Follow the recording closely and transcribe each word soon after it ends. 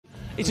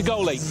It's a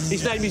goalie.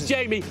 His name is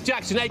Jamie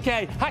Jackson,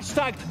 a.k.a.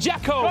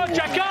 #Jacko. Come on,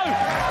 Jacko!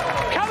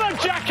 Come on,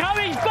 Jacko,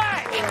 he's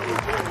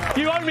back!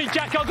 You owe me,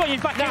 Jacko. I've got you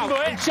back Now, in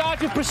for it. in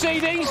charge of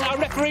proceedings, our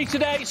referee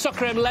today,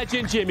 Soccer M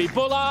legend Jimmy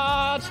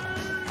Bullard.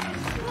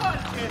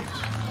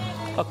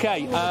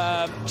 OK, do you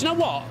know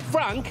what,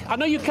 Frank? I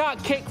know you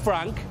can't kick,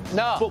 Frank.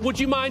 No. But would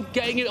you mind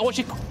getting in? Would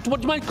you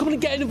mind coming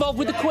and getting involved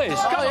with the quiz?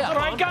 Come on,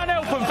 Frank, go and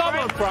help him. Come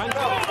on, Frank.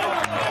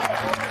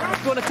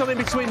 You want to come in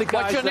between the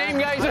guys? What's your name,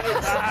 guys?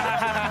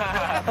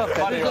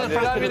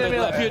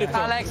 Beautiful.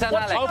 Alex and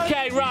Alex.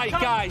 OK, right,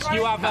 guys,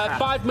 you have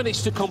 5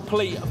 minutes to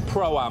complete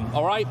Pro-Am,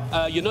 all right?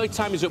 You know your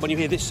time is up when you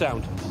hear this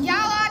sound.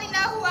 Y'all already know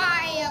who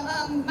I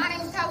am. My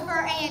name's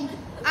Topher, and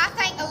I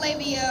thank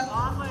Olivia.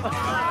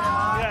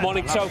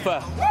 Morning,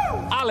 Topher.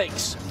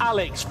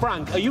 Alex,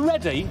 Frank, are you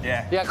ready?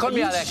 Yeah, call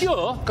me Alex.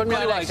 Sure? Call me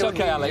Alex.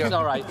 OK, Alex,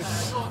 all right.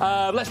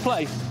 Let's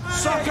play.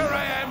 Soccer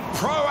AM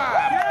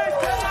Pro-Am.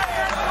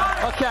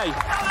 OK.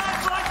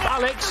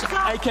 Alex,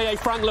 a.k.a.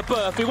 Frank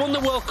Leboeuf, he won the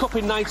World Cup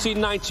in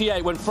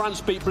 1998 when France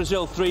beat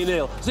Brazil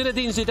 3-0.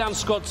 Zinedine Zidane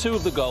scored 2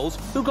 of the goals.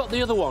 Who got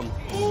the other one?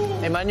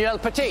 Emmanuel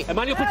Petit.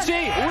 Emmanuel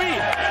Petit, oui.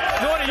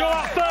 Lloyd, you're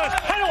up first.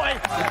 Penalty.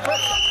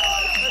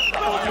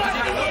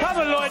 Come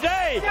on, Lloyd,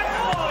 eh?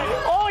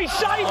 Oh, he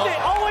saved it.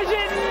 Oh, is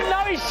it?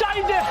 No, he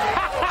saved it.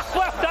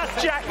 Well done,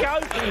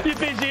 Jacko. You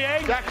busy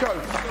egg. Jacko,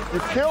 you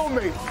killed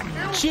me.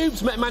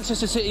 Tubes met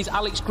Manchester City's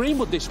Alex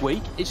Greenwood this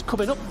week. It's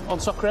coming up on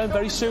Soccer AM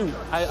very soon.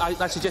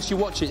 I suggest you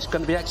watch it. It's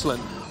going to be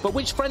excellent. But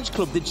which French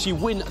club did she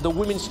win the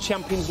Women's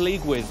Champions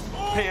League with?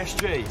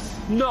 PSG.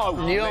 No.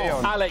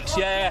 Lyon. Alex,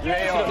 yeah. Should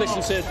have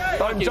listened to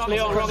it's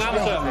Leon. Wrong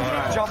answer.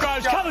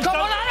 Groves, come on,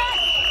 Alex!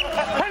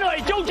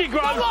 Penalty, Georgie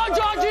Groves. Come on,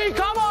 Georgie,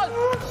 come on!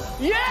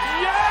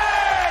 Yeah!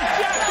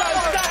 Jacko,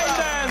 stand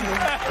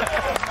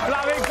them.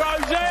 Love it,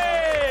 Grovesy.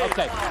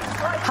 OK.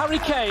 Harry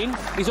Kane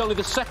is only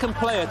the second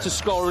player to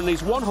score in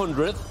his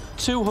 100th,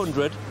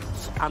 200th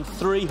and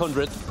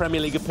 300th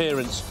Premier League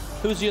appearance.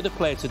 Who's the other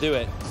player to do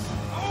it?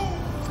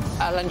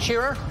 Alan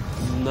Shearer?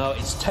 No,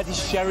 it's Teddy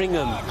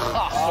Sheringham.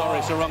 Sorry,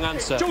 it's the wrong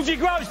answer. Georgie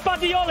Groves,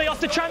 Buddy Ollie off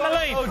the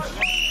trampoline.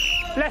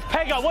 Left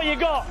pegger, what you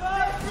got?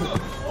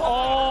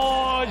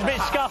 Oh, it's a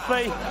bit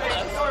scuffy.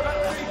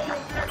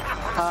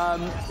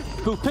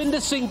 Bhupinder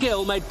Singh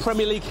Gill made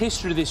Premier League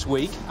history this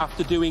week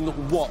after doing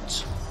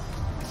what?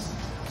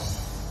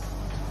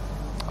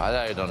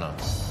 I don't know.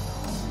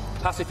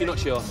 Pass if you're not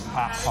sure.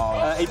 Pass.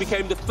 He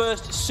became the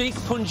first Sikh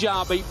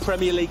Punjabi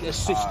Premier League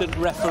assistant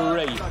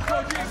referee.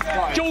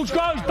 George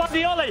Groves,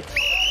 Buddy Ollie.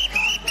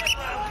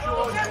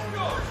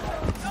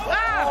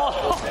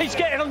 Oh, he's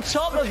getting on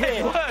top of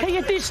it. Keep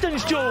your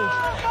distance, George.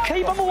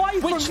 Keep him away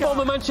from you. Which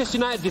former Manchester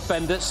United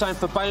defender signed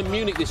for Bayern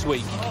Munich this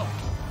week?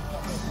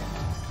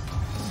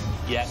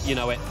 Yeah, you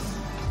know it.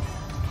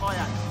 I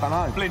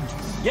know. Blind.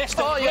 Yes,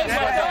 Oh, yes,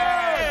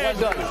 well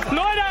done.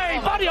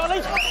 Lloyd, Buddy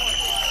Ollie.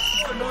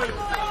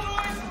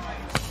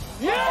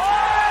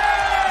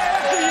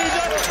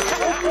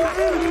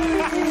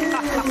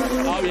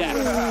 Oh, yeah.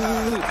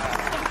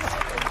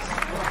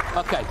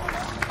 OK.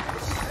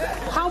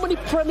 How many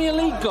Premier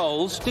League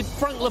goals did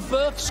Frank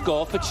Leboeuf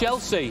score for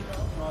Chelsea?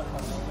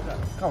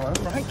 Come on,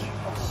 Frank.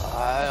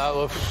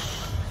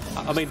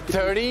 I mean,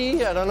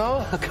 30, I don't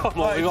know. come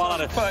on, we've all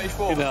had a...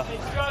 34. You know.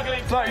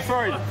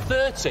 33.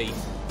 30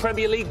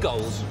 Premier League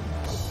goals.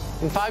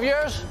 In 5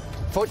 years?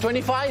 For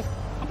 25?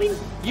 I mean,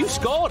 you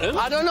scored them.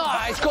 I don't know.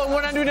 I scored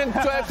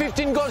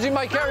 115 goals in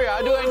my career.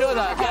 How do I know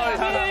that?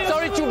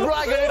 Sorry to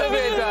brag a little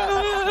bit.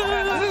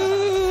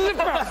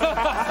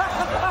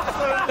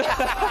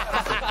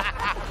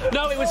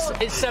 No,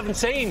 it's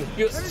 17.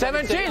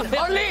 17?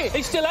 Only?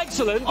 It's still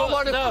excellent, but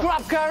What a no.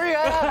 crap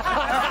career.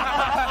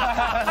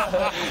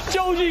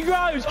 Georgie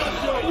Groves,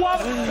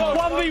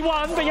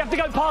 1v1, but you have to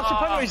go past the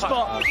penalty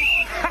spot.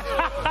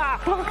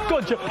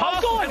 Good job.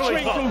 I've got a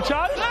twinkle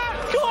toes.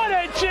 Go on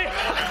then, chick.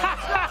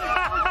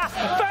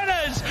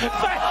 Fenners.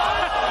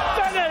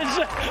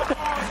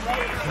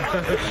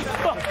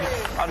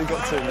 Only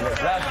got 2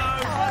 minutes left.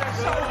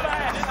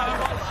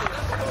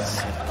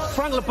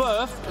 Frank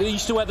Leboeuf, who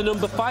used to wear the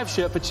number 5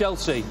 shirt for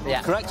Chelsea,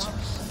 correct?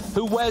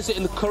 Who wears it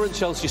in the current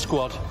Chelsea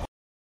squad?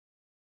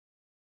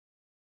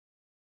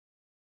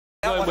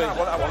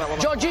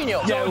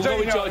 Jorginho. Yeah, we'll go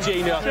with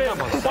Jorginho.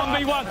 Come on.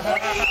 1v1.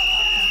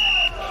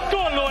 Go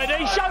on,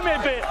 Lloydie, show me a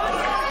bit.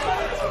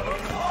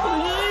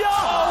 Yo!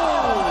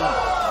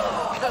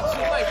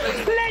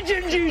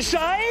 Legend, you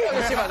say?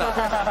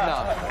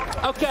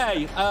 No.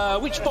 OK,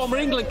 which former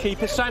England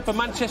keeper signed for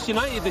Manchester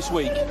United this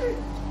week?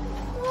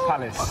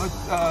 Palace.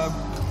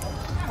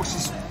 What's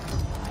his...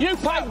 You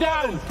pipe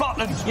down!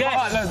 Butland.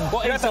 Yes. Butland.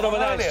 What is that over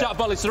there? Jack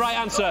Ball, it's the right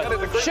answer.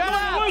 Shut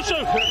up!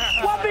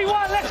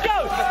 1v1, let's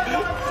go!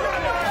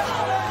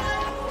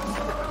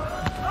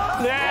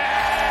 Yes!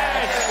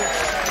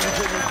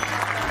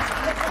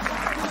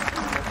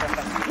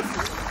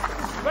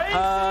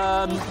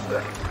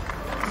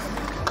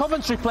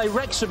 Coventry play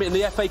Wrexham in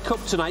the FA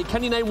Cup tonight.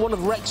 Can you name one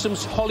of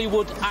Wrexham's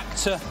Hollywood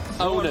actor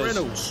owners? Ryan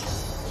Reynolds.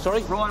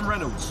 Sorry? Ryan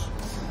Reynolds.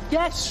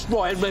 Yes,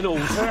 Ryan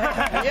Reynolds.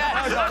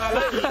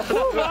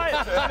 Right,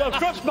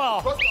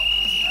 crossbar.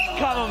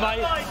 come on,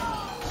 mate.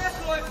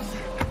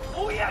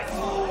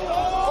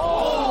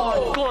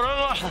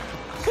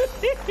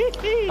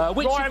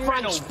 Which Ryan of Frank's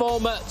Reynolds.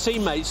 former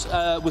teammates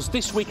was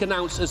this week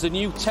announced as the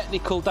new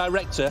technical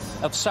director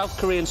of South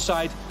Korean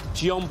side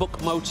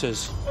Jeonbuk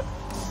Motors?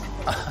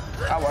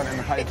 That one in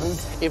the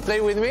papers. He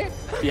played with me?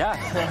 Yeah.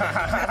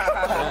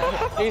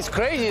 He's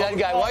crazy, that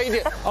guy. Why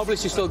did?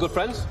 Obviously still good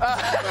friends.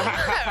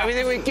 I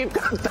mean, we keep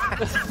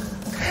contact.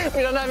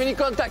 We don't have any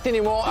contact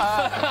anymore.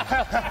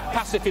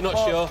 Pass if you're not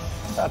sure.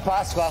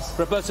 Pass.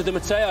 Roberto Di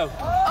Matteo.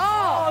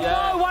 Oh,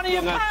 Yeah, no, one of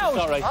your young answer, pals.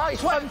 sorry. Oh,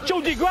 it's one.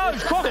 Georgie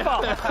Groves,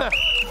 Crossbar.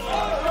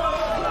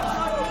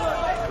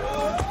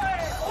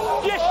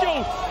 Yes,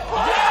 Jules.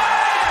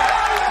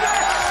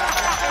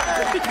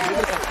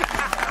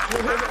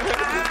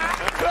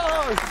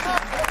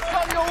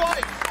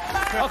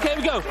 OK, here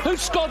we go. Who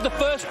scored the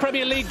first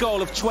Premier League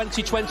goal of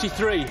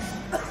 2023?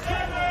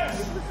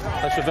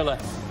 That's for Villa.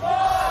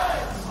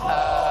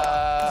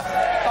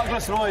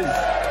 Douglas Lloyd.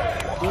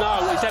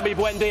 No, it's Emi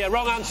Buendia.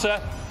 Wrong answer.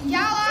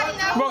 Y'all already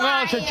know Wrong who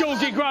I answer, am.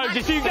 Georgie Groves.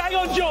 If you hang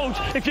on, George,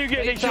 if you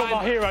get this, you're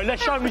my hero.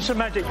 Let's show me some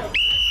magic. Georgie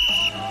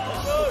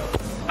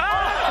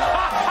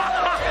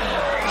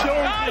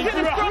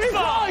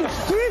Groves.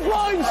 3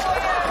 points.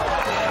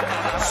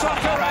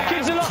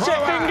 Kids a lot of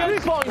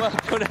fingers. Well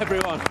done,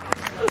 everyone.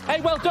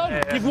 Hey, well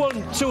done. You've won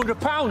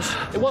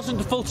 £200. It wasn't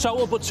the full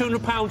total, but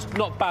 £200,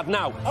 not bad.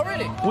 Now, Oh,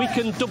 really? we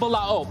can double that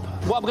up.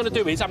 What I'm going to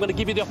do is I'm going to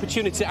give you the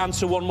opportunity to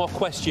answer one more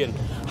question.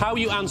 How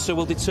you answer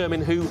will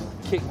determine who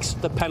kicks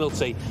the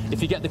penalty.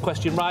 If you get the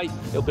question right,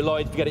 it'll be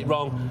Lloyd. If you get it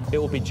wrong, it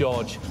will be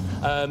George.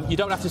 You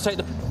don't have to take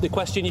the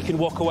question. You can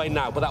walk away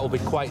now, but that will be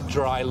quite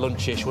dry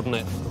lunchish, wouldn't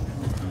it?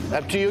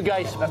 Up to you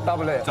guys. Let's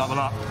double it. Double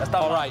up.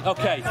 All right,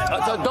 OK.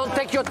 So don't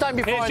take your time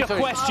before Here's your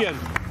answering. question.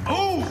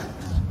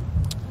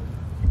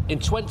 In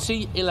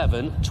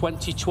 2011,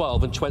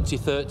 2012 and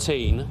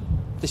 2013,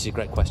 this is a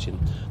great question,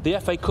 the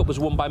FA Cup was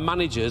won by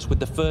managers with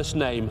the first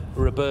name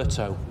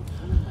Roberto.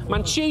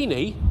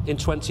 Mancini in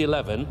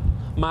 2011,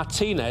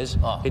 Martinez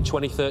in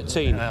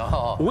 2013.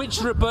 Which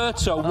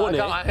Roberto won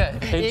it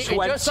in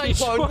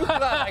 2012?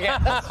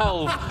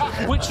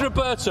 Which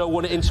Roberto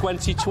won it in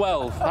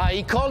 2012?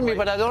 He called me,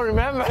 but I don't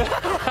remember.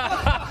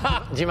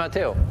 Di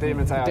Matteo.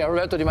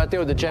 Roberto Di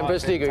Matteo, the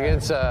Champions League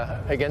against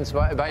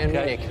Bayern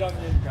Munich.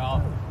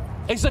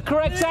 It's the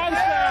correct answer!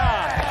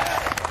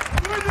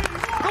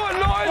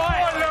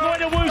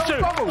 Lloyd Owusu,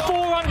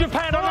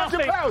 £400 or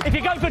nothing. If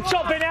you go for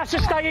top, then it has to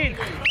stay in.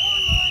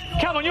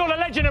 Come on, you're the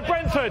legend of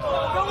Brentford.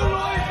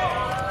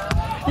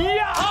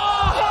 Yeah! Oh!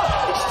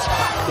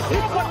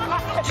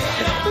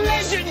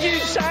 Legend, you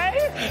say?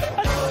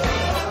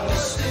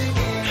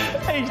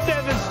 He's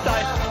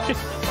devastated.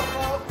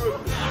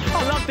 I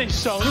love this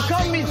song. You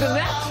can't miss the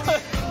net.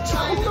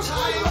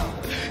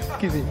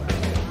 Give it.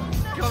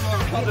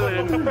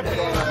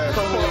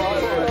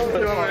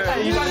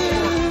 Hey, you don't...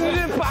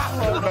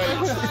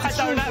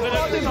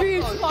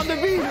 On the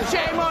beach.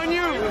 Shame on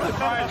you.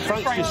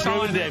 Frank's just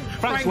ruined him.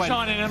 Frank's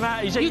signing him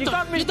out. He said, You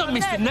don't miss the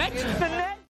net. The net.